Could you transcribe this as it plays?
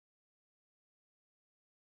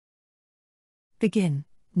Begin,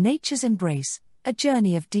 Nature's Embrace, a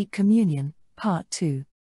Journey of Deep Communion, Part 2.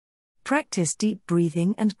 Practice deep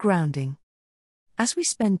breathing and grounding. As we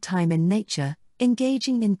spend time in nature,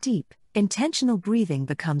 engaging in deep, intentional breathing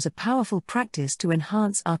becomes a powerful practice to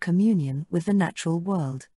enhance our communion with the natural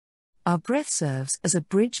world. Our breath serves as a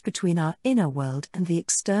bridge between our inner world and the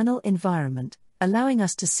external environment, allowing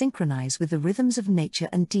us to synchronize with the rhythms of nature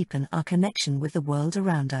and deepen our connection with the world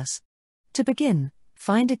around us. To begin,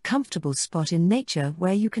 find a comfortable spot in nature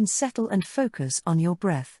where you can settle and focus on your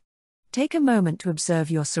breath. Take a moment to observe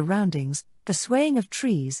your surroundings, the swaying of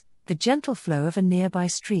trees, the gentle flow of a nearby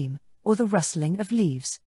stream, or the rustling of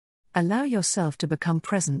leaves. Allow yourself to become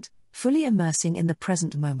present, fully immersing in the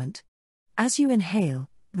present moment. As you inhale,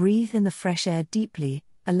 breathe in the fresh air deeply,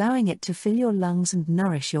 allowing it to fill your lungs and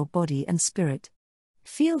nourish your body and spirit.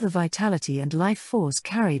 Feel the vitality and life force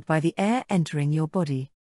carried by the air entering your body.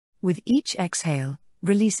 With each exhale,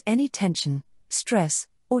 release any tension, stress,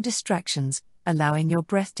 or distractions, allowing your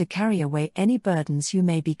breath to carry away any burdens you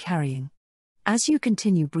may be carrying. As you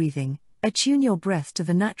continue breathing, attune your breath to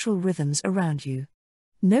the natural rhythms around you.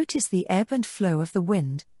 Notice the ebb and flow of the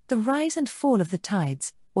wind, the rise and fall of the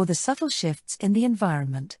tides, or the subtle shifts in the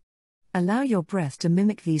environment. Allow your breath to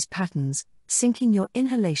mimic these patterns, syncing your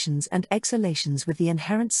inhalations and exhalations with the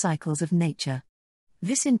inherent cycles of nature.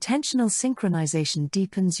 This intentional synchronization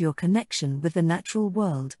deepens your connection with the natural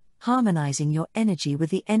world, harmonizing your energy with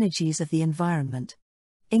the energies of the environment.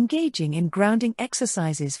 Engaging in grounding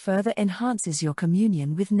exercises further enhances your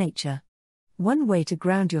communion with nature. One way to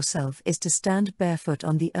ground yourself is to stand barefoot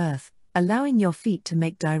on the earth, allowing your feet to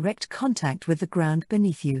make direct contact with the ground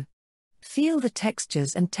beneath you. Feel the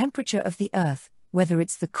textures and temperature of the earth, whether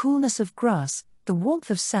it's the coolness of grass, the warmth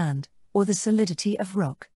of sand, or the solidity of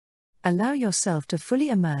rock. Allow yourself to fully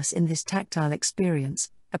immerse in this tactile experience,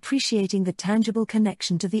 appreciating the tangible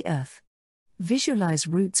connection to the earth. Visualize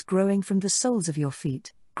roots growing from the soles of your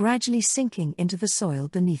feet, gradually sinking into the soil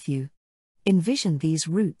beneath you. Envision these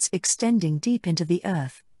roots extending deep into the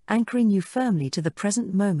earth, anchoring you firmly to the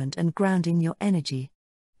present moment and grounding your energy.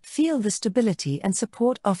 Feel the stability and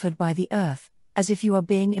support offered by the earth, as if you are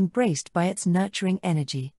being embraced by its nurturing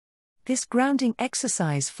energy. This grounding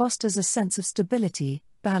exercise fosters a sense of stability,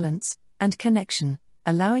 balance, and connection,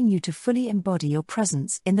 allowing you to fully embody your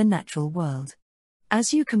presence in the natural world.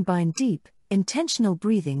 As you combine deep, intentional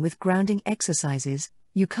breathing with grounding exercises,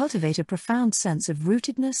 you cultivate a profound sense of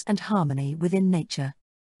rootedness and harmony within nature.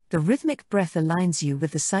 The rhythmic breath aligns you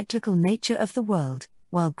with the cyclical nature of the world,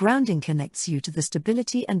 while grounding connects you to the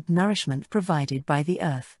stability and nourishment provided by the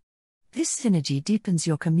earth. This synergy deepens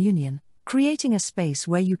your communion, creating a space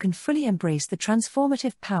where you can fully embrace the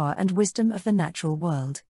transformative power and wisdom of the natural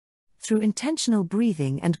world. Through intentional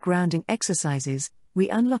breathing and grounding exercises, we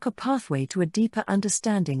unlock a pathway to a deeper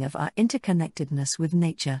understanding of our interconnectedness with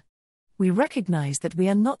nature. We recognize that we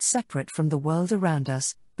are not separate from the world around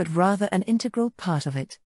us, but rather an integral part of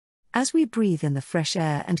it. As we breathe in the fresh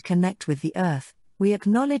air and connect with the earth, we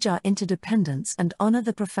acknowledge our interdependence and honor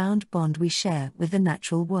the profound bond we share with the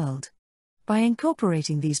natural world. By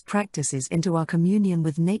incorporating these practices into our communion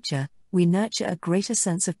with nature, we nurture a greater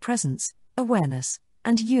sense of presence, awareness,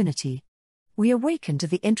 and unity. We awaken to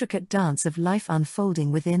the intricate dance of life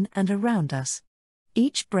unfolding within and around us.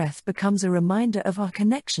 Each breath becomes a reminder of our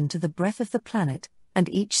connection to the breath of the planet, and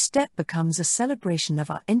each step becomes a celebration of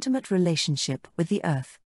our intimate relationship with the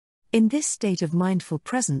earth. In this state of mindful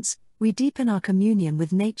presence, we deepen our communion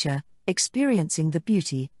with nature, experiencing the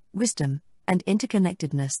beauty, wisdom, and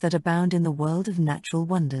interconnectedness that abound in the world of natural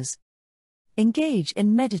wonders. Engage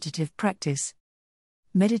in meditative practice.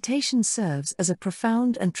 Meditation serves as a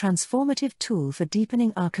profound and transformative tool for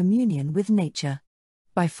deepening our communion with nature.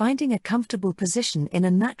 By finding a comfortable position in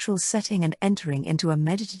a natural setting and entering into a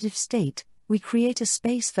meditative state, we create a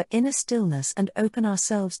space for inner stillness and open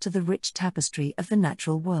ourselves to the rich tapestry of the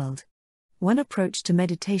natural world. One approach to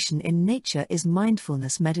meditation in nature is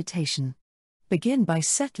mindfulness meditation. Begin by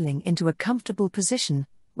settling into a comfortable position,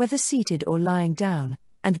 whether seated or lying down,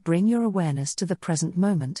 and bring your awareness to the present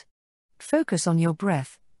moment. Focus on your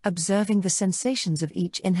breath, observing the sensations of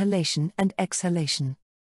each inhalation and exhalation.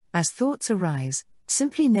 As thoughts arise,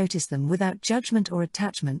 simply notice them without judgment or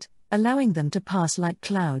attachment, allowing them to pass like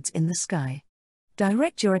clouds in the sky.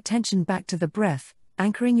 Direct your attention back to the breath,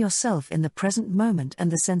 anchoring yourself in the present moment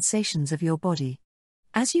and the sensations of your body.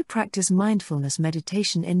 As you practice mindfulness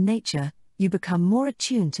meditation in nature, you become more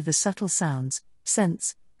attuned to the subtle sounds,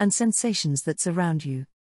 scents, and sensations that surround you.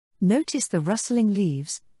 Notice the rustling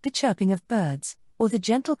leaves, the chirping of birds, or the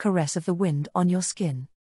gentle caress of the wind on your skin.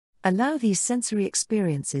 Allow these sensory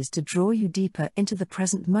experiences to draw you deeper into the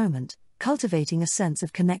present moment, cultivating a sense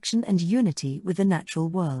of connection and unity with the natural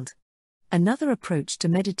world. Another approach to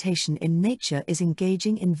meditation in nature is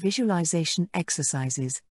engaging in visualization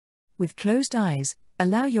exercises. With closed eyes,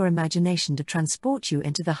 allow your imagination to transport you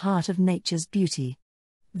into the heart of nature's beauty.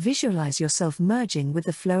 Visualize yourself merging with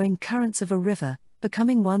the flowing currents of a river,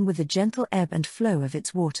 becoming one with the gentle ebb and flow of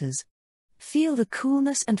its waters. Feel the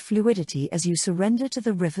coolness and fluidity as you surrender to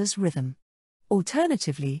the river's rhythm.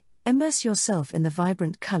 Alternatively, immerse yourself in the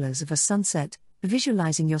vibrant colors of a sunset,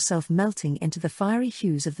 visualizing yourself melting into the fiery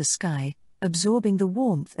hues of the sky, absorbing the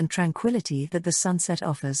warmth and tranquility that the sunset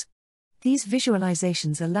offers. These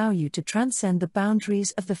visualizations allow you to transcend the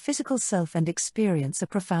boundaries of the physical self and experience a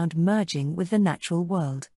profound merging with the natural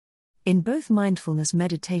world. In both mindfulness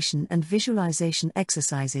meditation and visualization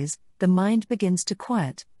exercises, the mind begins to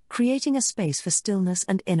quiet, creating a space for stillness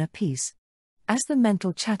and inner peace. As the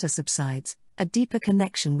mental chatter subsides, a deeper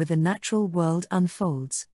connection with the natural world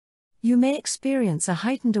unfolds. You may experience a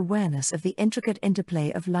heightened awareness of the intricate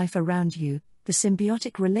interplay of life around you, the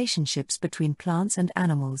symbiotic relationships between plants and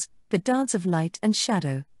animals, the dance of light and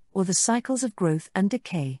shadow, or the cycles of growth and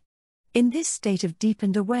decay. In this state of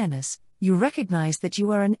deepened awareness, you recognize that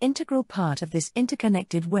you are an integral part of this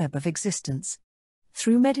interconnected web of existence.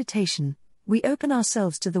 Through meditation, we open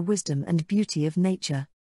ourselves to the wisdom and beauty of nature.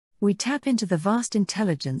 We tap into the vast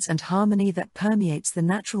intelligence and harmony that permeates the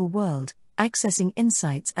natural world, accessing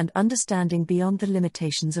insights and understanding beyond the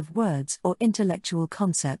limitations of words or intellectual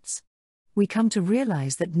concepts. We come to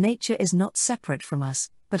realize that nature is not separate from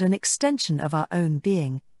us, but an extension of our own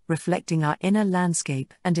being, reflecting our inner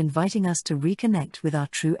landscape and inviting us to reconnect with our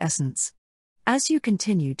true essence. As you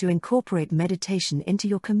continue to incorporate meditation into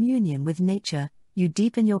your communion with nature, you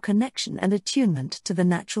deepen your connection and attunement to the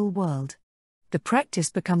natural world. The practice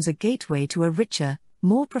becomes a gateway to a richer,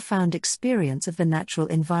 more profound experience of the natural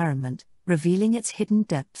environment, revealing its hidden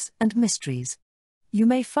depths and mysteries. You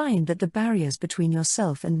may find that the barriers between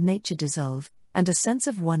yourself and nature dissolve, and a sense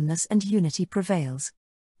of oneness and unity prevails.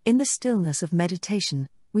 In the stillness of meditation,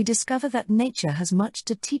 we discover that nature has much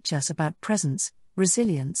to teach us about presence,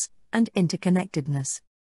 resilience, and interconnectedness.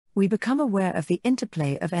 We become aware of the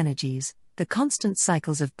interplay of energies, the constant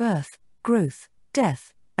cycles of birth, growth,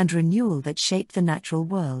 death, and renewal that shape the natural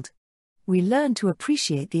world. We learn to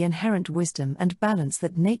appreciate the inherent wisdom and balance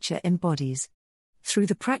that nature embodies. Through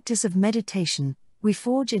the practice of meditation, we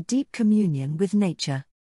forge a deep communion with nature.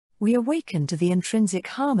 We awaken to the intrinsic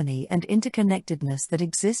harmony and interconnectedness that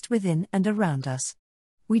exist within and around us.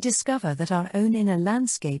 We discover that our own inner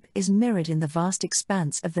landscape is mirrored in the vast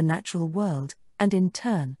expanse of the natural world, and in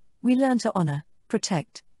turn, we learn to honor,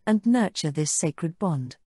 protect, and nurture this sacred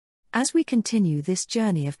bond. As we continue this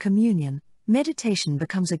journey of communion, meditation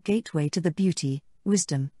becomes a gateway to the beauty,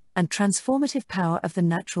 wisdom, and transformative power of the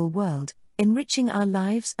natural world, enriching our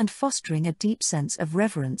lives and fostering a deep sense of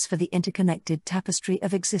reverence for the interconnected tapestry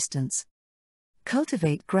of existence.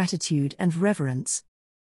 Cultivate gratitude and reverence.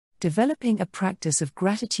 Developing a practice of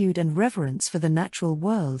gratitude and reverence for the natural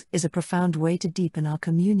world is a profound way to deepen our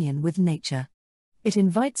communion with nature. It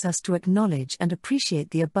invites us to acknowledge and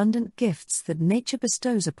appreciate the abundant gifts that nature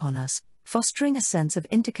bestows upon us, fostering a sense of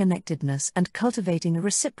interconnectedness and cultivating a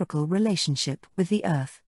reciprocal relationship with the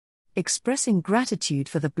earth. Expressing gratitude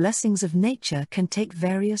for the blessings of nature can take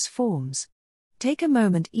various forms. Take a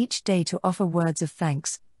moment each day to offer words of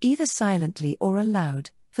thanks, either silently or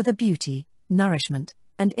aloud, for the beauty, nourishment,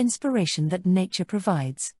 and inspiration that nature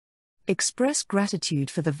provides. Express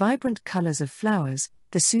gratitude for the vibrant colors of flowers,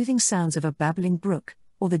 the soothing sounds of a babbling brook,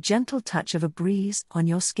 or the gentle touch of a breeze on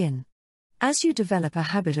your skin. As you develop a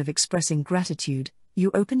habit of expressing gratitude,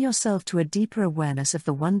 you open yourself to a deeper awareness of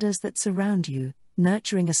the wonders that surround you,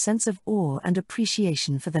 nurturing a sense of awe and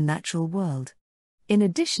appreciation for the natural world. In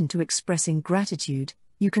addition to expressing gratitude,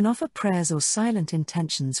 you can offer prayers or silent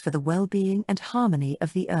intentions for the well-being and harmony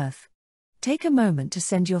of the earth. Take a moment to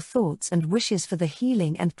send your thoughts and wishes for the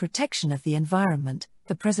healing and protection of the environment,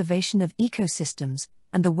 the preservation of ecosystems,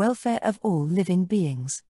 and the welfare of all living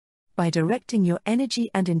beings. By directing your energy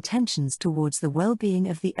and intentions towards the well-being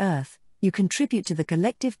of the earth, you contribute to the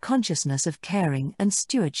collective consciousness of caring and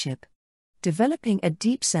stewardship. Developing a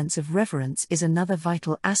deep sense of reverence is another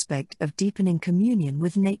vital aspect of deepening communion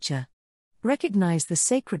with nature. Recognize the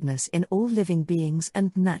sacredness in all living beings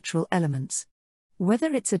and natural elements.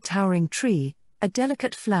 Whether it's a towering tree, a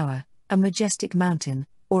delicate flower, a majestic mountain,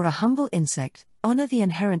 or a humble insect, honor the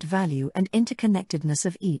inherent value and interconnectedness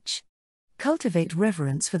of each. Cultivate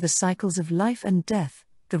reverence for the cycles of life and death,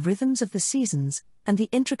 the rhythms of the seasons, and the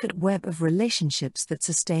intricate web of relationships that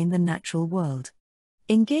sustain the natural world.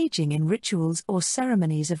 Engaging in rituals or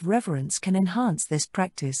ceremonies of reverence can enhance this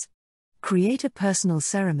practice. Create a personal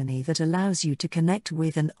ceremony that allows you to connect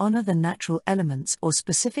with and honor the natural elements or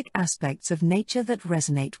specific aspects of nature that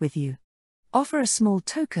resonate with you. Offer a small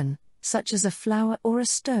token, such as a flower or a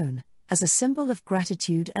stone, as a symbol of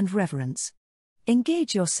gratitude and reverence.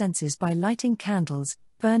 Engage your senses by lighting candles,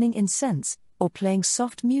 burning incense, or playing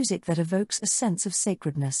soft music that evokes a sense of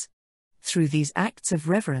sacredness. Through these acts of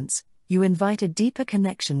reverence, you invite a deeper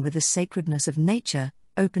connection with the sacredness of nature,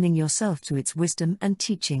 opening yourself to its wisdom and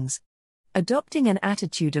teachings. Adopting an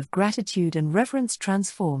attitude of gratitude and reverence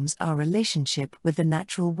transforms our relationship with the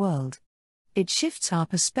natural world. It shifts our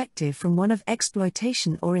perspective from one of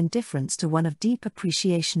exploitation or indifference to one of deep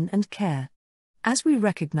appreciation and care. As we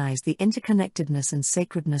recognize the interconnectedness and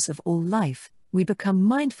sacredness of all life, we become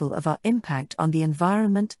mindful of our impact on the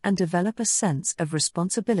environment and develop a sense of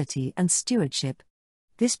responsibility and stewardship.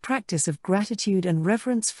 This practice of gratitude and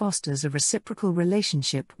reverence fosters a reciprocal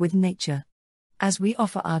relationship with nature. As we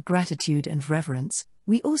offer our gratitude and reverence,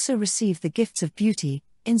 we also receive the gifts of beauty,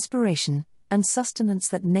 inspiration, and sustenance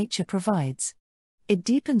that nature provides. It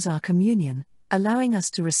deepens our communion, allowing us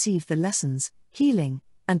to receive the lessons, healing,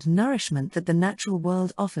 and nourishment that the natural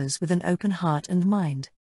world offers with an open heart and mind.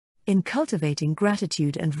 In cultivating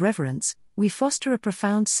gratitude and reverence, we foster a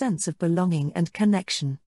profound sense of belonging and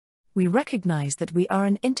connection. We recognize that we are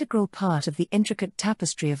an integral part of the intricate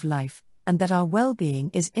tapestry of life, and that our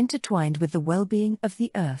well-being is intertwined with the well-being of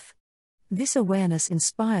the earth. This awareness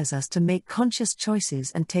inspires us to make conscious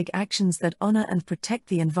choices and take actions that honor and protect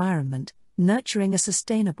the environment, nurturing a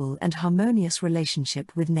sustainable and harmonious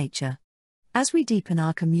relationship with nature. As we deepen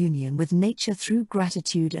our communion with nature through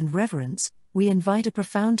gratitude and reverence, we invite a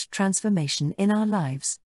profound transformation in our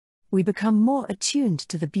lives. We become more attuned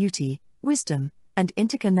to the beauty, wisdom, and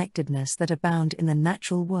interconnectedness that abound in the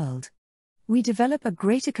natural world. We develop a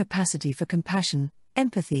greater capacity for compassion,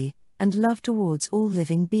 empathy, and love towards all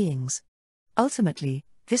living beings. Ultimately,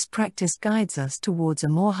 this practice guides us towards a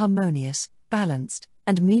more harmonious, balanced,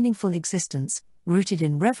 and meaningful existence, rooted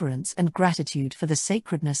in reverence and gratitude for the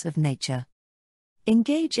sacredness of nature.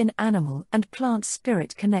 Engage in animal and plant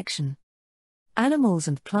spirit connection. Animals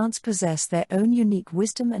and plants possess their own unique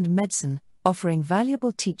wisdom and medicine, offering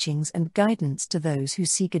valuable teachings and guidance to those who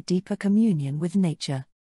seek a deeper communion with nature.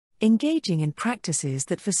 Engaging in practices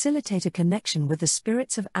that facilitate a connection with the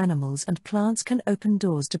spirits of animals and plants can open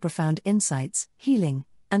doors to profound insights, healing,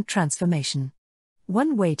 and transformation.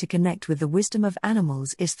 One way to connect with the wisdom of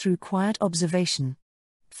animals is through quiet observation.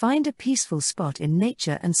 Find a peaceful spot in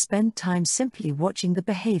nature and spend time simply watching the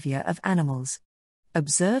behavior of animals.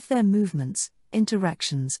 Observe their movements,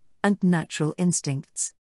 interactions, and natural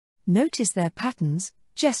instincts. Notice their patterns,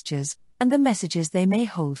 gestures, and the messages they may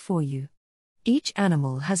hold for you. Each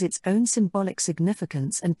animal has its own symbolic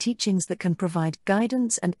significance and teachings that can provide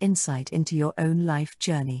guidance and insight into your own life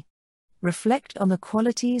journey. Reflect on the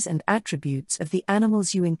qualities and attributes of the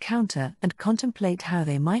animals you encounter and contemplate how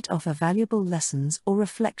they might offer valuable lessons or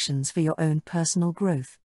reflections for your own personal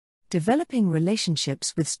growth. Developing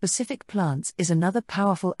relationships with specific plants is another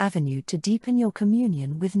powerful avenue to deepen your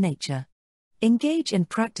communion with nature. Engage in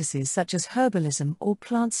practices such as herbalism or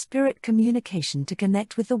plant spirit communication to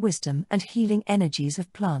connect with the wisdom and healing energies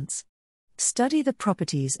of plants. Study the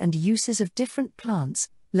properties and uses of different plants,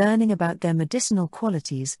 learning about their medicinal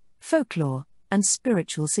qualities, folklore, and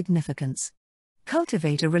spiritual significance.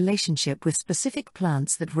 Cultivate a relationship with specific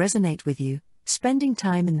plants that resonate with you, spending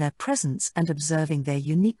time in their presence and observing their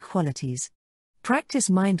unique qualities. Practice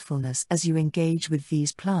mindfulness as you engage with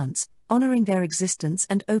these plants, honoring their existence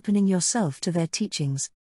and opening yourself to their teachings.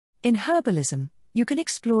 In herbalism, you can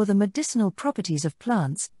explore the medicinal properties of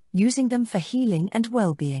plants, using them for healing and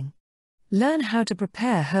well-being. Learn how to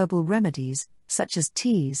prepare herbal remedies, such as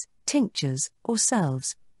teas, tinctures, or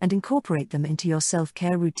salves, and incorporate them into your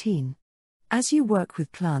self-care routine. As you work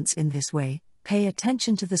with plants in this way, pay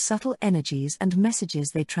attention to the subtle energies and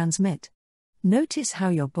messages they transmit. Notice how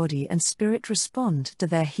your body and spirit respond to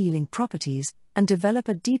their healing properties, and develop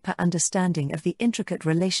a deeper understanding of the intricate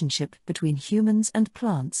relationship between humans and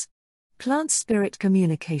plants. Plant-spirit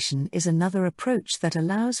communication is another approach that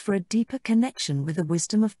allows for a deeper connection with the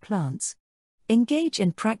wisdom of plants. Engage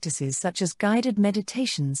in practices such as guided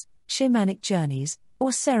meditations, shamanic journeys,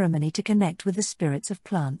 or ceremony to connect with the spirits of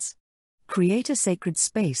plants. Create a sacred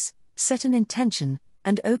space, set an intention,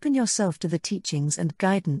 and open yourself to the teachings and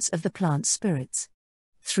guidance of the plant spirits.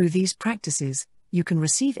 Through these practices, you can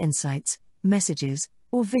receive insights, messages,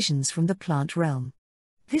 or visions from the plant realm.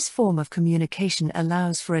 This form of communication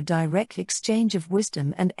allows for a direct exchange of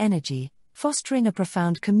wisdom and energy, fostering a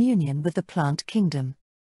profound communion with the plant kingdom.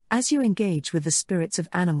 As you engage with the spirits of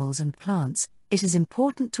animals and plants, it is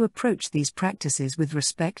important to approach these practices with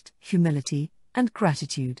respect, humility, and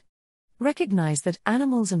gratitude. Recognize that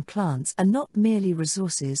animals and plants are not merely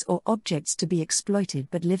resources or objects to be exploited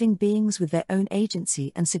but living beings with their own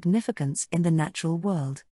agency and significance in the natural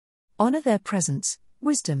world. Honor their presence,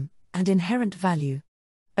 wisdom, and inherent value.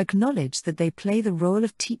 Acknowledge that they play the role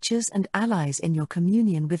of teachers and allies in your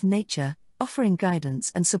communion with nature, offering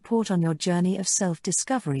guidance and support on your journey of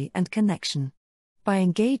self-discovery and connection. By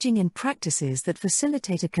engaging in practices that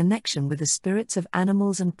facilitate a connection with the spirits of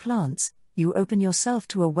animals and plants, you open yourself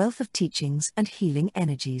to a wealth of teachings and healing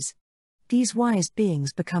energies. These wise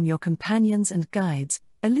beings become your companions and guides,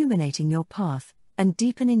 illuminating your path, and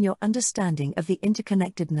deepening your understanding of the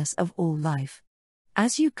interconnectedness of all life.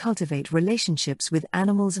 As you cultivate relationships with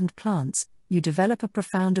animals and plants, you develop a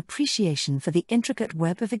profound appreciation for the intricate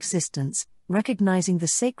web of existence, recognizing the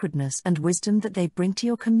sacredness and wisdom that they bring to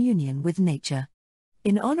your communion with nature.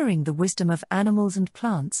 In honoring the wisdom of animals and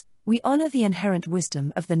plants, we honor the inherent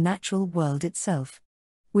wisdom of the natural world itself.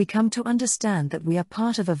 We come to understand that we are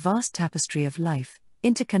part of a vast tapestry of life,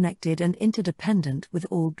 interconnected and interdependent with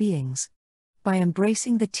all beings. By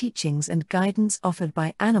embracing the teachings and guidance offered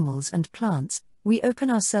by animals and plants, we open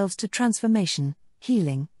ourselves to transformation,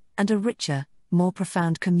 healing, and a richer, more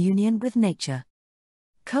profound communion with nature.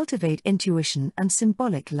 Cultivate intuition and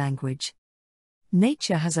symbolic language.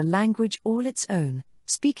 Nature has a language all its own,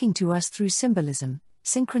 speaking to us through symbolism,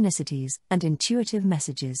 synchronicities, and intuitive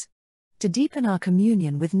messages. To deepen our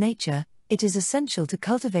communion with nature, it is essential to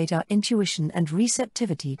cultivate our intuition and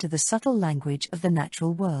receptivity to the subtle language of the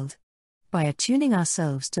natural world. By attuning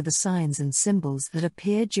ourselves to the signs and symbols that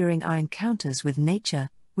appear during our encounters with nature,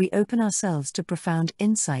 we open ourselves to profound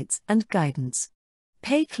insights and guidance.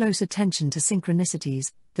 Pay close attention to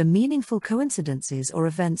synchronicities, the meaningful coincidences or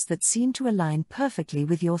events that seem to align perfectly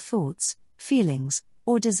with your thoughts, feelings,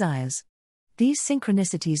 or desires. These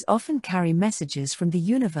synchronicities often carry messages from the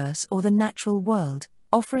universe or the natural world,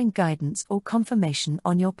 offering guidance or confirmation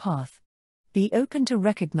on your path. Be open to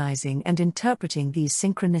recognizing and interpreting these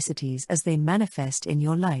synchronicities as they manifest in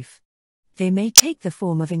your life. They may take the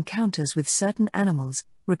form of encounters with certain animals,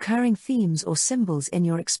 recurring themes or symbols in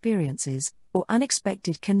your experiences, or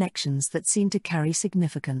unexpected connections that seem to carry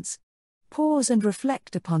significance. Pause and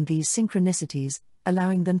reflect upon these synchronicities,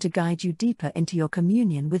 allowing them to guide you deeper into your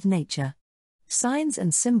communion with nature. Signs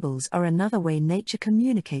and symbols are another way nature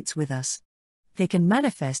communicates with us. They can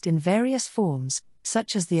manifest in various forms,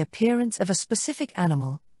 such as the appearance of a specific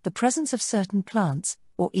animal, the presence of certain plants,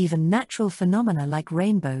 or even natural phenomena like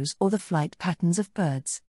rainbows or the flight patterns of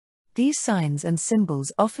birds. These signs and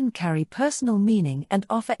symbols often carry personal meaning and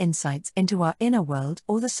offer insights into our inner world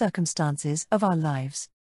or the circumstances of our lives.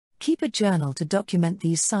 Keep a journal to document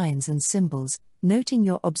these signs and symbols, noting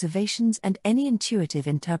your observations and any intuitive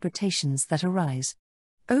interpretations that arise.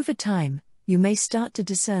 Over time, you may start to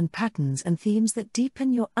discern patterns and themes that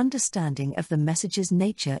deepen your understanding of the messages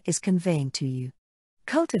nature is conveying to you.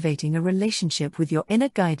 Cultivating a relationship with your inner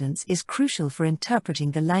guidance is crucial for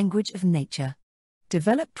interpreting the language of nature.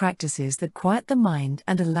 Develop practices that quiet the mind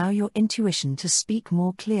and allow your intuition to speak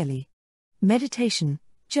more clearly. Meditation,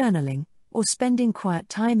 journaling, or spending quiet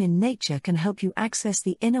time in nature can help you access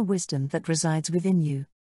the inner wisdom that resides within you.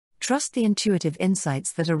 Trust the intuitive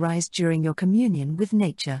insights that arise during your communion with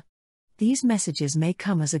nature. These messages may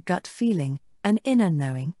come as a gut feeling, an inner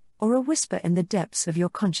knowing, or a whisper in the depths of your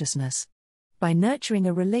consciousness. By nurturing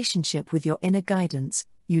a relationship with your inner guidance,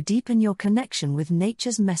 you deepen your connection with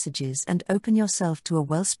nature's messages and open yourself to a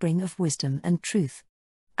wellspring of wisdom and truth.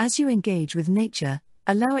 As you engage with nature,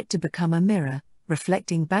 allow it to become a mirror,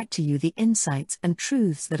 reflecting back to you the insights and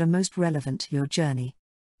truths that are most relevant to your journey.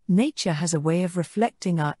 Nature has a way of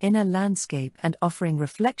reflecting our inner landscape and offering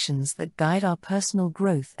reflections that guide our personal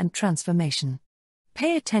growth and transformation.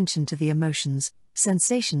 Pay attention to the emotions,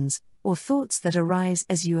 sensations, or thoughts that arise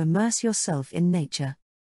as you immerse yourself in nature.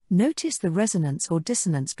 Notice the resonance or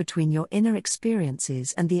dissonance between your inner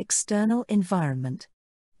experiences and the external environment.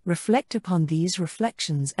 Reflect upon these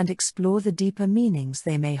reflections and explore the deeper meanings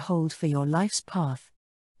they may hold for your life's path.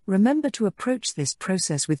 Remember to approach this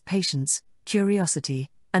process with patience, curiosity,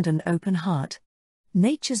 and an open heart.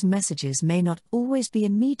 Nature's messages may not always be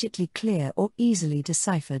immediately clear or easily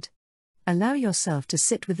deciphered. Allow yourself to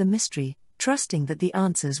sit with the mystery, trusting that the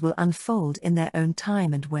answers will unfold in their own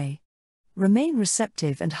time and way. Remain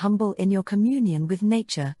receptive and humble in your communion with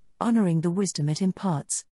nature, honoring the wisdom it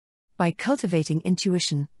imparts. By cultivating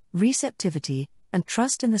intuition, receptivity, and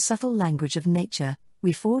trust in the subtle language of nature,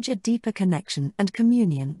 we forge a deeper connection and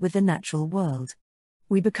communion with the natural world.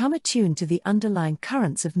 We become attuned to the underlying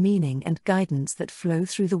currents of meaning and guidance that flow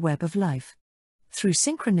through the web of life. Through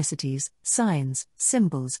synchronicities, signs,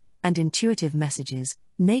 symbols, and intuitive messages,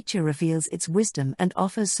 nature reveals its wisdom and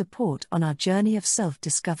offers support on our journey of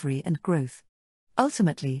self-discovery and growth.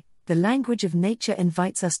 Ultimately, the language of nature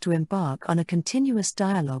invites us to embark on a continuous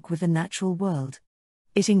dialogue with the natural world.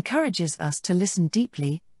 It encourages us to listen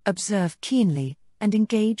deeply, observe keenly, and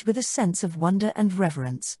engage with a sense of wonder and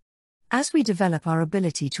reverence. As we develop our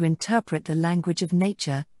ability to interpret the language of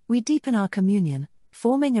nature, we deepen our communion,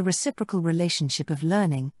 forming a reciprocal relationship of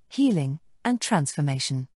learning, healing, and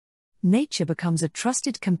transformation. Nature becomes a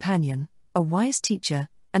trusted companion, a wise teacher,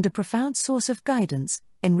 and a profound source of guidance,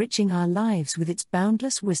 enriching our lives with its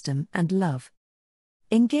boundless wisdom and love.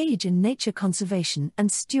 Engage in nature conservation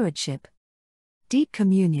and stewardship. Deep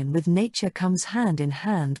communion with nature comes hand in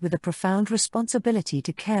hand with a profound responsibility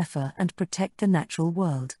to care for and protect the natural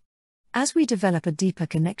world. As we develop a deeper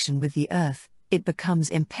connection with the earth, it becomes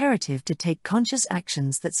imperative to take conscious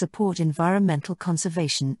actions that support environmental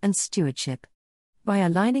conservation and stewardship. By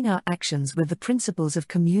aligning our actions with the principles of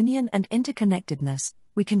communion and interconnectedness,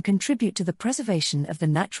 we can contribute to the preservation of the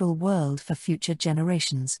natural world for future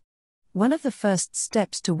generations. One of the first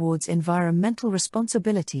steps towards environmental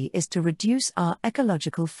responsibility is to reduce our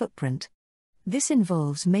ecological footprint. This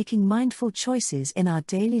involves making mindful choices in our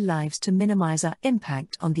daily lives to minimize our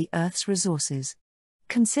impact on the Earth's resources.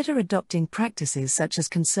 Consider adopting practices such as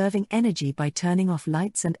conserving energy by turning off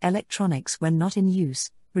lights and electronics when not in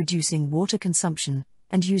use, reducing water consumption,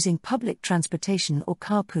 and using public transportation or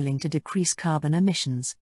carpooling to decrease carbon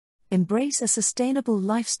emissions. Embrace a sustainable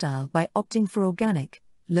lifestyle by opting for organic,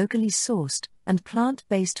 locally sourced, and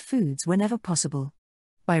plant-based foods whenever possible.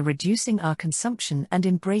 By reducing our consumption and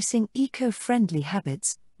embracing eco-friendly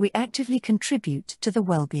habits, we actively contribute to the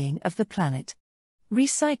well-being of the planet.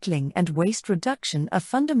 Recycling and waste reduction are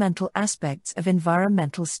fundamental aspects of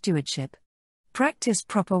environmental stewardship. Practice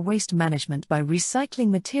proper waste management by recycling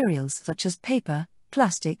materials such as paper,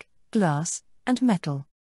 plastic, glass, and metal.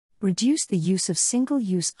 Reduce the use of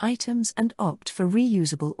single-use items and opt for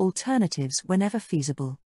reusable alternatives whenever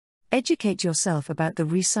feasible. Educate yourself about the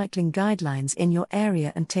recycling guidelines in your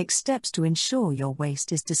area and take steps to ensure your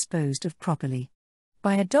waste is disposed of properly.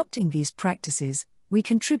 By adopting these practices, we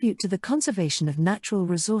contribute to the conservation of natural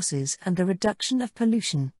resources and the reduction of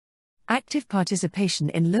pollution. Active participation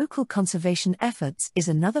in local conservation efforts is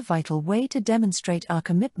another vital way to demonstrate our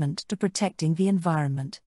commitment to protecting the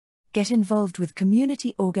environment. Get involved with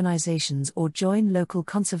community organizations or join local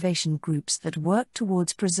conservation groups that work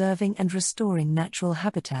towards preserving and restoring natural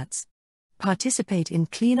habitats. Participate in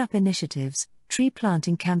cleanup initiatives, tree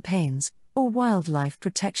planting campaigns, or wildlife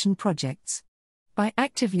protection projects. By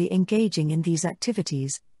actively engaging in these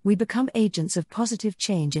activities, we become agents of positive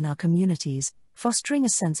change in our communities, fostering a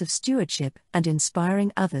sense of stewardship and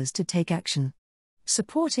inspiring others to take action.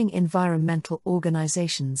 Supporting environmental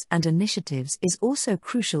organizations and initiatives is also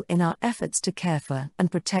crucial in our efforts to care for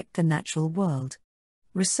and protect the natural world.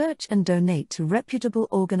 Research and donate to reputable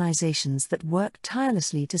organizations that work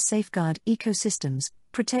tirelessly to safeguard ecosystems,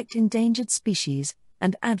 protect endangered species,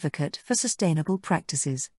 and advocate for sustainable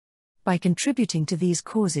practices. By contributing to these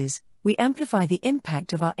causes, we amplify the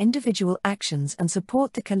impact of our individual actions and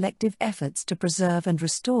support the collective efforts to preserve and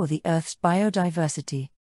restore the Earth's biodiversity.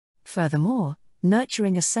 Furthermore,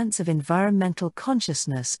 nurturing a sense of environmental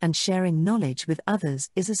consciousness and sharing knowledge with others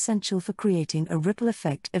is essential for creating a ripple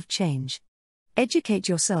effect of change. Educate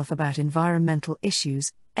yourself about environmental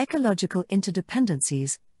issues, ecological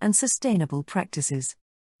interdependencies, and sustainable practices.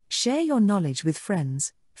 Share your knowledge with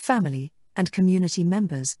friends, family, and community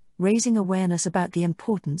members, raising awareness about the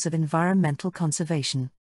importance of environmental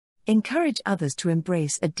conservation. Encourage others to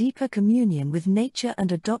embrace a deeper communion with nature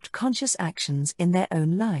and adopt conscious actions in their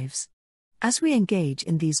own lives. As we engage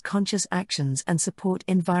in these conscious actions and support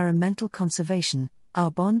environmental conservation,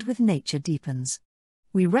 our bond with nature deepens.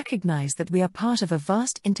 We recognize that we are part of a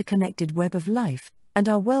vast interconnected web of life, and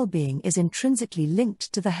our well-being is intrinsically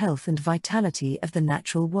linked to the health and vitality of the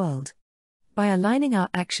natural world. By aligning our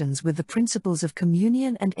actions with the principles of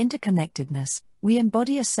communion and interconnectedness, we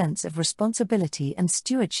embody a sense of responsibility and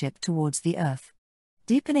stewardship towards the earth.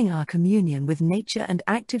 Deepening our communion with nature and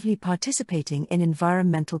actively participating in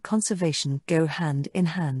environmental conservation go hand in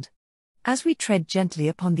hand. As we tread gently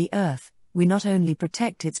upon the earth, we not only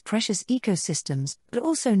protect its precious ecosystems but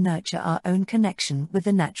also nurture our own connection with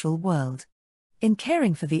the natural world. In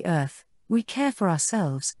caring for the earth, we care for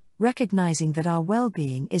ourselves, recognizing that our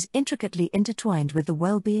well-being is intricately intertwined with the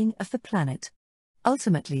well-being of the planet.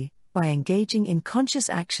 Ultimately, by engaging in conscious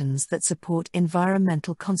actions that support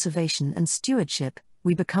environmental conservation and stewardship,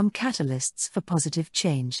 we become catalysts for positive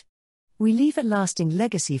change. We leave a lasting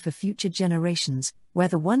legacy for future generations, where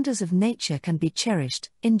the wonders of nature can be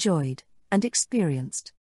cherished, enjoyed, and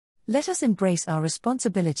experienced. Let us embrace our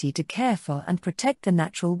responsibility to care for and protect the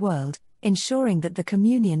natural world, ensuring that the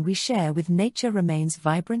communion we share with nature remains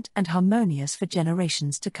vibrant and harmonious for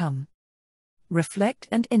generations to come. Reflect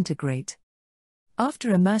and integrate.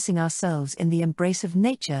 After immersing ourselves in the embrace of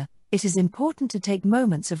nature, it is important to take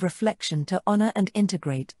moments of reflection to honor and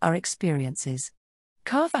integrate our experiences.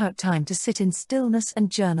 Carve out time to sit in stillness and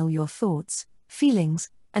journal your thoughts, feelings,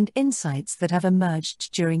 and insights that have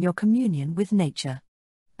emerged during your communion with nature.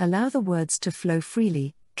 Allow the words to flow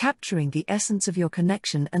freely, capturing the essence of your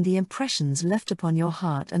connection and the impressions left upon your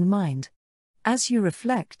heart and mind. As you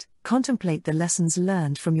reflect, contemplate the lessons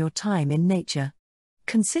learned from your time in nature.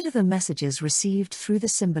 Consider the messages received through the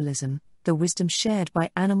symbolism, the wisdom shared by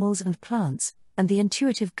animals and plants, and the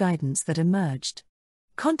intuitive guidance that emerged.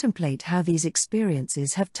 Contemplate how these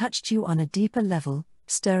experiences have touched you on a deeper level,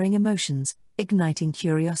 stirring emotions, igniting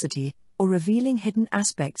curiosity, or revealing hidden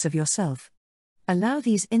aspects of yourself. Allow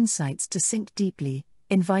these insights to sink deeply,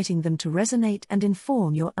 inviting them to resonate and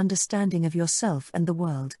inform your understanding of yourself and the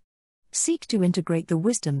world. Seek to integrate the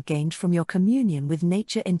wisdom gained from your communion with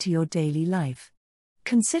nature into your daily life.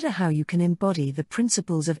 Consider how you can embody the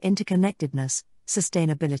principles of interconnectedness,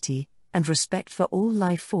 sustainability, and respect for all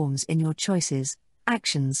life forms in your choices,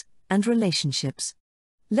 actions, and relationships.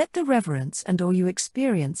 Let the reverence and awe you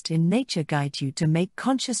experienced in nature guide you to make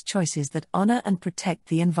conscious choices that honor and protect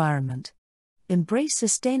the environment. Embrace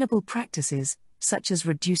sustainable practices, such as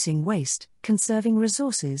reducing waste, conserving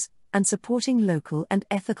resources, and supporting local and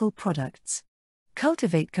ethical products.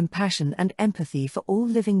 Cultivate compassion and empathy for all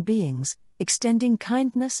living beings, extending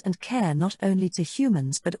kindness and care not only to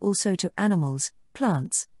humans but also to animals,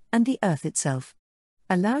 plants, and the earth itself.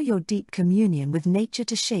 Allow your deep communion with nature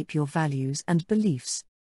to shape your values and beliefs.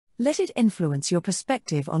 Let it influence your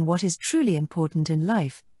perspective on what is truly important in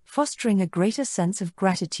life, fostering a greater sense of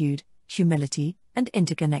gratitude, humility, and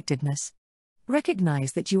interconnectedness.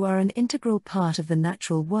 Recognize that you are an integral part of the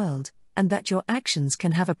natural world, and that your actions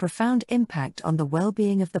can have a profound impact on the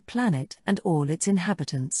well-being of the planet and all its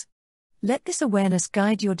inhabitants. Let this awareness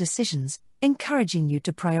guide your decisions, encouraging you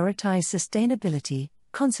to prioritize sustainability,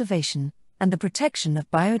 conservation, and the protection of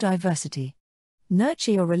biodiversity. Nurture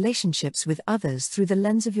your relationships with others through the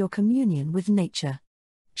lens of your communion with nature.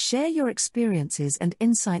 Share your experiences and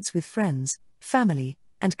insights with friends, family,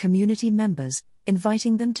 and community members,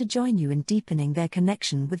 inviting them to join you in deepening their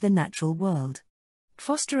connection with the natural world.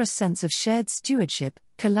 Foster a sense of shared stewardship,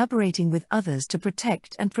 collaborating with others to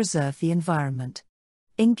protect and preserve the environment.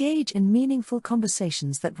 Engage in meaningful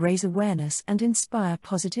conversations that raise awareness and inspire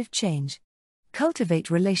positive change. Cultivate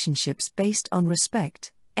relationships based on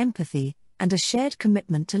respect, empathy, and a shared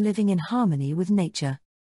commitment to living in harmony with nature.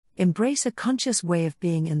 Embrace a conscious way of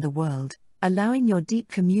being in the world, allowing your deep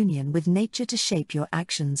communion with nature to shape your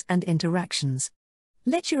actions and interactions.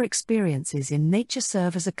 Let your experiences in nature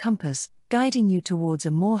serve as a compass, guiding you towards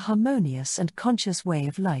a more harmonious and conscious way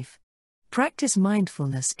of life. Practice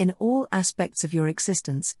mindfulness in all aspects of your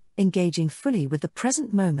existence, engaging fully with the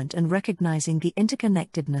present moment and recognizing the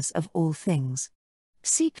interconnectedness of all things.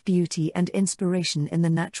 Seek beauty and inspiration in the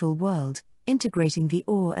natural world, integrating the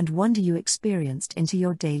awe and wonder you experienced into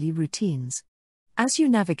your daily routines. As you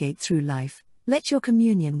navigate through life, let your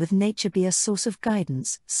communion with nature be a source of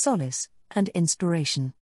guidance, solace, and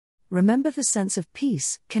inspiration. Remember the sense of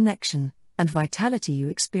peace, connection, and vitality you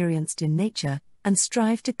experienced in nature, and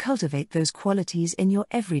strive to cultivate those qualities in your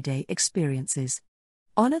everyday experiences.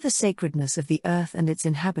 Honor the sacredness of the earth and its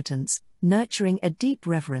inhabitants, nurturing a deep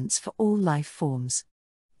reverence for all life forms.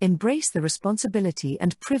 Embrace the responsibility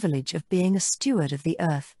and privilege of being a steward of the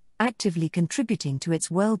earth, actively contributing to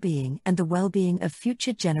its well-being and the well-being of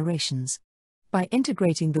future generations. By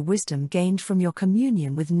integrating the wisdom gained from your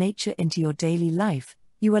communion with nature into your daily life,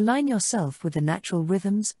 you align yourself with the natural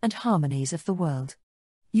rhythms and harmonies of the world.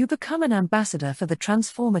 You become an ambassador for the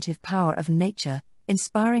transformative power of nature,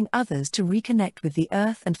 inspiring others to reconnect with the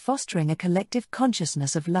earth and fostering a collective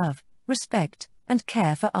consciousness of love, respect, and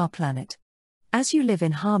care for our planet. As you live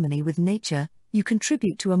in harmony with nature, you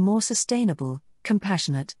contribute to a more sustainable,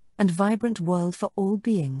 compassionate, and vibrant world for all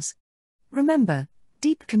beings. Remember,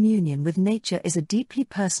 deep communion with nature is a deeply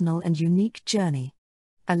personal and unique journey.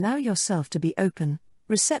 Allow yourself to be open,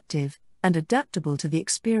 receptive, and adaptable to the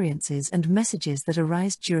experiences and messages that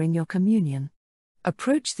arise during your communion.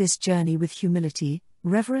 Approach this journey with humility,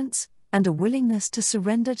 reverence, and a willingness to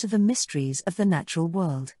surrender to the mysteries of the natural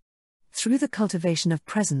world. Through the cultivation of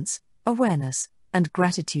presence, awareness, and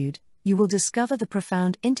gratitude, you will discover the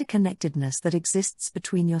profound interconnectedness that exists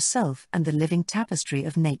between yourself and the living tapestry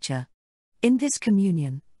of nature. In this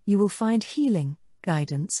communion, you will find healing,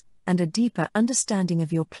 guidance, and a deeper understanding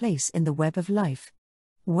of your place in the web of life.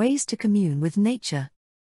 Ways to commune with nature.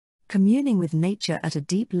 Communing with nature at a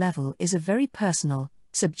deep level is a very personal,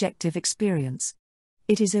 subjective experience.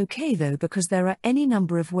 It is okay though, because there are any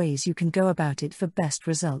number of ways you can go about it for best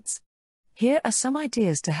results. Here are some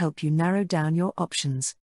ideas to help you narrow down your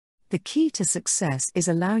options. The key to success is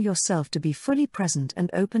allow yourself to be fully present and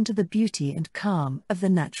open to the beauty and calm of the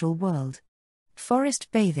natural world. Forest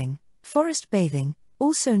bathing. Forest bathing,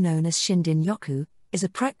 also known as Shindin-yoku, is a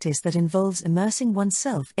practice that involves immersing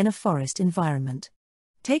oneself in a forest environment.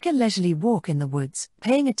 Take a leisurely walk in the woods,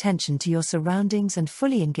 paying attention to your surroundings and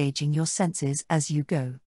fully engaging your senses as you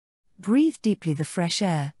go. Breathe deeply the fresh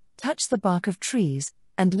air, touch the bark of trees,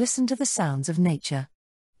 and listen to the sounds of nature.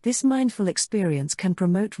 This mindful experience can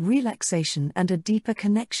promote relaxation and a deeper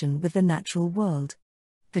connection with the natural world.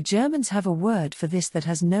 The Germans have a word for this that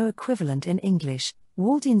has no equivalent in English,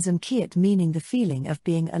 Waldeinsamkeit, meaning the feeling of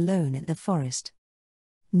being alone in the forest.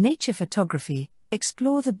 Nature photography.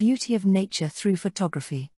 Explore the beauty of nature through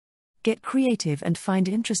photography. Get creative and find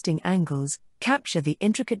interesting angles, capture the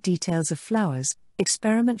intricate details of flowers,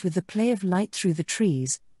 experiment with the play of light through the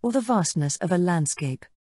trees, or the vastness of a landscape.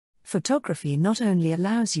 Photography not only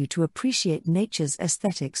allows you to appreciate nature's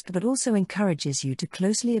aesthetics but also encourages you to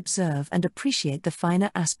closely observe and appreciate the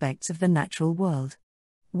finer aspects of the natural world.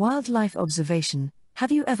 Wildlife observation.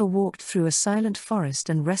 Have you ever walked through a silent forest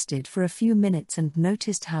and rested for a few minutes and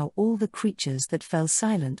noticed how all the creatures that fell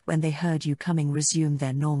silent when they heard you coming resumed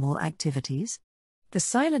their normal activities? The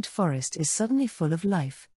silent forest is suddenly full of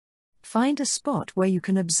life. Find a spot where you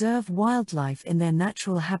can observe wildlife in their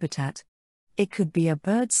natural habitat. It could be a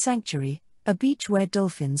bird sanctuary, a beach where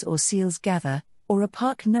dolphins or seals gather, or a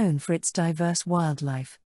park known for its diverse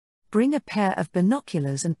wildlife. Bring a pair of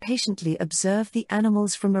binoculars and patiently observe the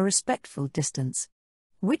animals from a respectful distance.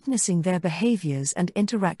 Witnessing their behaviors and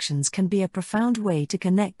interactions can be a profound way to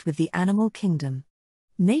connect with the animal kingdom.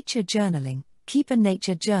 Nature journaling. Keep a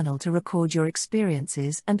nature journal to record your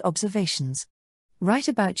experiences and observations. Write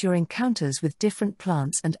about your encounters with different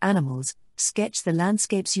plants and animals, sketch the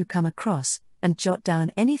landscapes you come across, and jot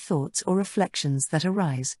down any thoughts or reflections that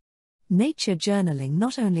arise. Nature journaling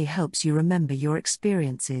not only helps you remember your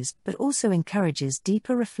experiences but also encourages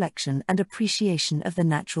deeper reflection and appreciation of the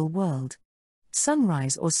natural world.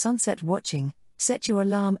 Sunrise or sunset watching. Set your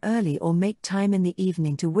alarm early or make time in the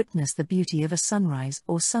evening to witness the beauty of a sunrise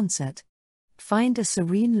or sunset. Find a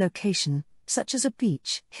serene location, such as a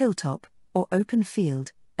beach, hilltop, or open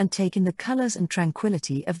field, and take in the colors and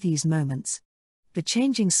tranquility of these moments. The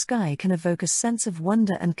changing sky can evoke a sense of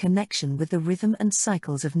wonder and connection with the rhythm and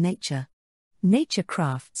cycles of nature. Nature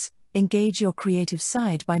crafts. Engage your creative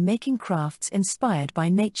side by making crafts inspired by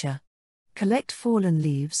nature. Collect fallen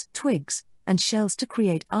leaves, twigs, and shells to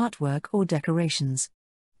create artwork or decorations.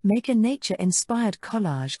 Make a nature-inspired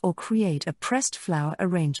collage or create a pressed flower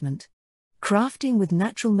arrangement. Crafting with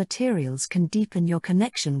natural materials can deepen your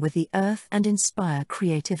connection with the earth and inspire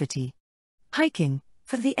creativity. Hiking.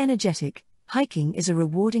 For the energetic, hiking is a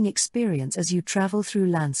rewarding experience as you travel through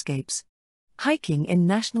landscapes. Hiking in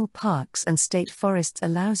national parks and state forests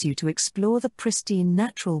allows you to explore the pristine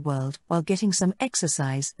natural world while getting some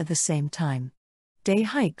exercise at the same time. Day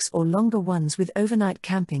hikes or longer ones with overnight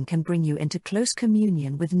camping can bring you into close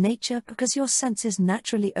communion with nature because your senses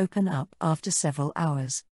naturally open up after several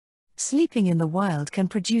hours. Sleeping in the wild can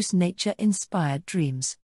produce nature-inspired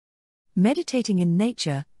dreams. Meditating in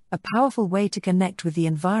nature, a powerful way to connect with the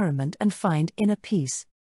environment and find inner peace.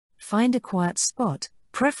 Find a quiet spot,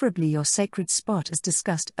 preferably your sacred spot as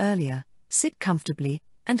discussed earlier, sit comfortably,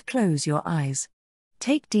 and close your eyes.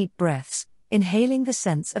 Take deep breaths, inhaling the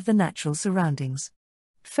sense of the natural surroundings.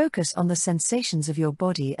 Focus on the sensations of your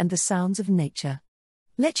body and the sounds of nature.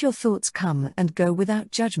 Let your thoughts come and go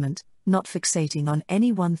without judgment, not fixating on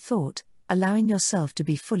any one thought, allowing yourself to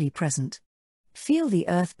be fully present. Feel the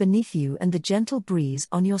earth beneath you and the gentle breeze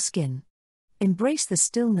on your skin. Embrace the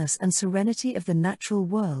stillness and serenity of the natural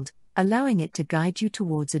world, allowing it to guide you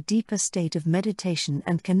towards a deeper state of meditation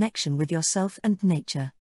and connection with yourself and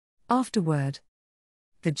nature. Afterward.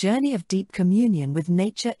 The journey of deep communion with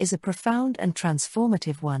nature is a profound and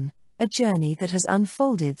transformative one, a journey that has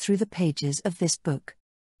unfolded through the pages of this book.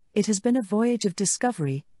 It has been a voyage of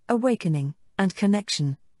discovery, awakening, and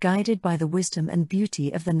connection, guided by the wisdom and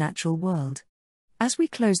beauty of the natural world. As we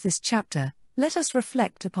close this chapter, let us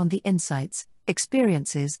reflect upon the insights,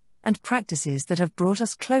 experiences, and practices that have brought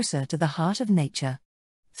us closer to the heart of nature.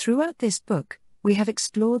 Throughout this book, we have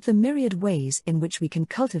explored the myriad ways in which we can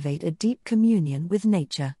cultivate a deep communion with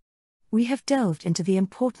nature. We have delved into the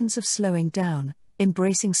importance of slowing down,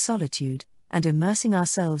 embracing solitude, and immersing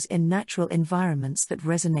ourselves in natural environments that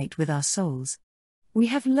resonate with our souls. We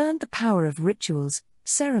have learned the power of rituals,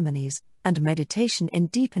 ceremonies, and meditation in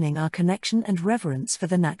deepening our connection and reverence for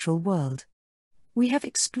the natural world. We have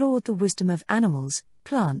explored the wisdom of animals,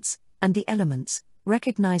 plants, and the elements,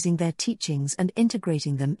 recognizing their teachings and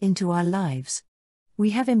integrating them into our lives.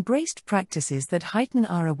 We have embraced practices that heighten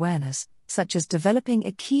our awareness, such as developing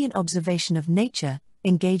a keen observation of nature,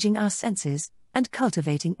 engaging our senses, and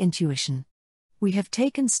cultivating intuition. We have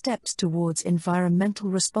taken steps towards environmental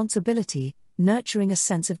responsibility, nurturing a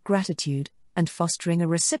sense of gratitude, and fostering a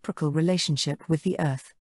reciprocal relationship with the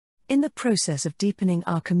earth. In the process of deepening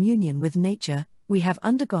our communion with nature, we have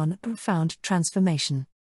undergone a profound transformation.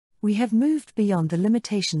 We have moved beyond the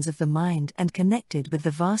limitations of the mind and connected with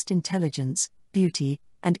the vast intelligence, beauty,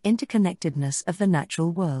 and interconnectedness of the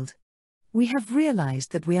natural world. We have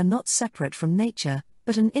realized that we are not separate from nature,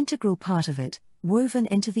 but an integral part of it, woven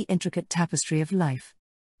into the intricate tapestry of life.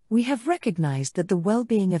 We have recognized that the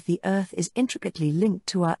well-being of the earth is intricately linked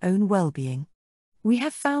to our own well-being. We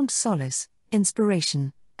have found solace,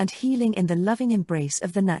 inspiration, and healing in the loving embrace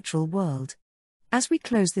of the natural world. As we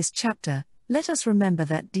close this chapter, let us remember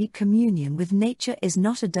that deep communion with nature is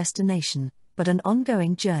not a destination, but an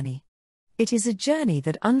ongoing journey. It is a journey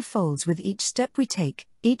that unfolds with each step we take,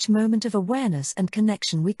 each moment of awareness and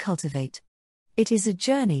connection we cultivate. It is a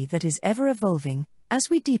journey that is ever evolving, as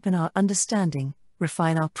we deepen our understanding,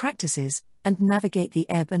 refine our practices, and navigate the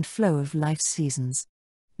ebb and flow of life's seasons.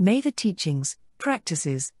 May the teachings,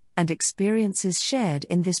 practices, and experiences shared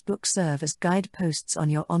in this book serve as guideposts on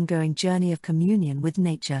your ongoing journey of communion with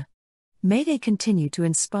nature. May they continue to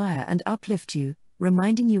inspire and uplift you,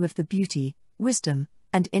 reminding you of the beauty, wisdom,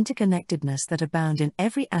 and interconnectedness that abound in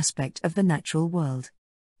every aspect of the natural world.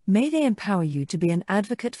 May they empower you to be an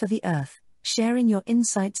advocate for the earth, sharing your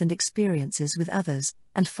insights and experiences with others,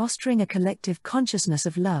 and fostering a collective consciousness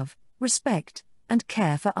of love, respect, and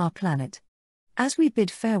care for our planet. As we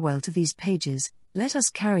bid farewell to these pages, let us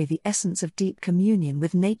carry the essence of deep communion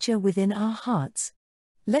with nature within our hearts.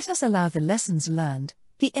 Let us allow the lessons learned,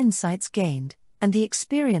 the insights gained, and the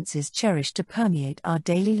experiences cherished to permeate our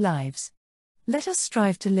daily lives. Let us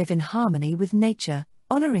strive to live in harmony with nature,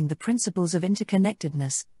 honoring the principles of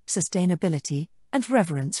interconnectedness, sustainability, and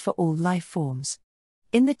reverence for all life forms.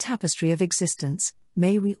 In the tapestry of existence,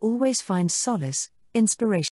 may we always find solace, inspiration,